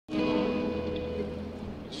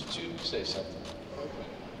say something. Okay.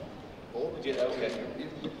 Yeah, okay.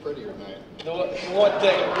 You're prettier, man. The one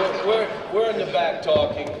thing, we're in the back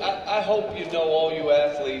talking. I hope you know, all you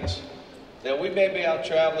athletes, that we may be out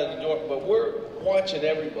traveling the door, but we're watching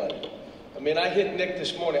everybody. I mean, I hit Nick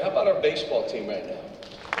this morning. How about our baseball team right now?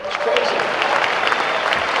 It's crazy.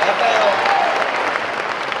 How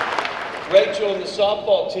about Rachel and the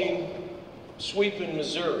softball team sweeping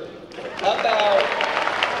Missouri? How about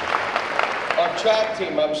our track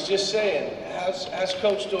team? I was just saying, how's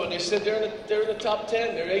Coach doing? They said they're in the top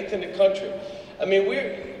 10. They're 8th in the country. I mean,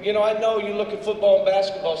 I know you look at football and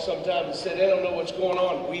basketball sometimes and say they don't know what's going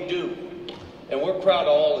on. We do. And we're proud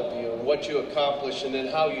of all of you and what you accomplish and then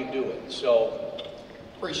how you do it. So,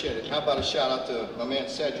 appreciate it. How about a shout out to my man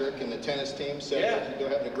Cedric and the tennis team? Cedric, you're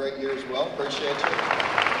having a great year as well. Appreciate you.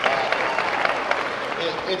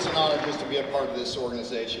 It's an honor just to be a part of this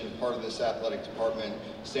organization, part of this athletic department,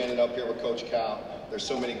 standing up here with Coach Cal. There's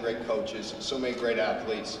so many great coaches, so many great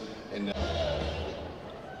athletes. And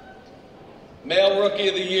Male Rookie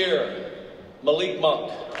of the Year, Malik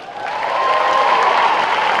Monk.